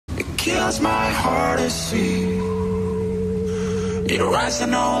kills my heart to see. Your eyes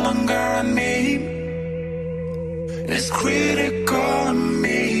are no longer on me. It's critical of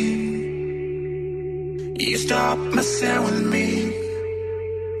me. You stop messing with me.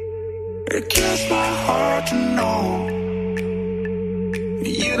 It kills my heart to know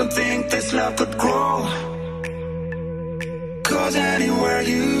you don't think this love could grow. 'Cause anywhere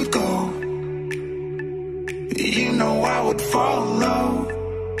you go, you know I would follow.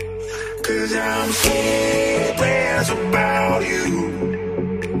 'Cause I'm sleepless about you.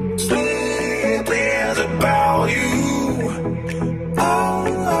 Sleepless about you. Oh,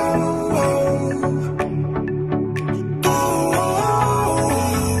 oh, oh. Oh, oh.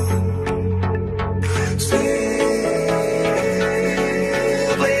 Sleepless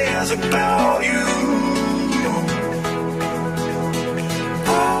about you.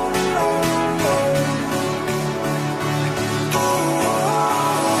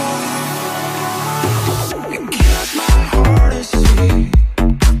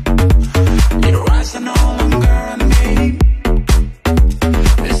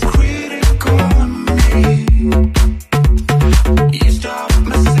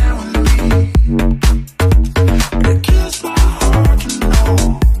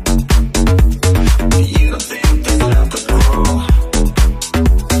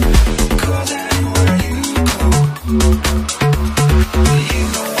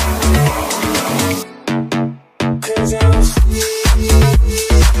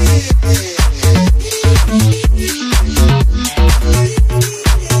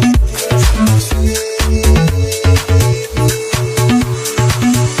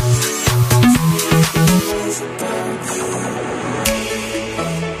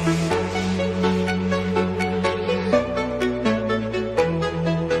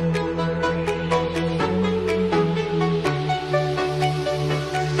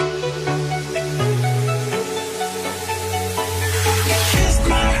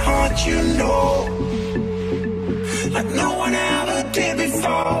 You know, like no one ever did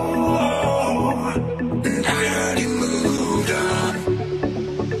before. And I heard you moved on.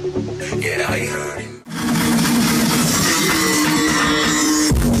 Yeah, you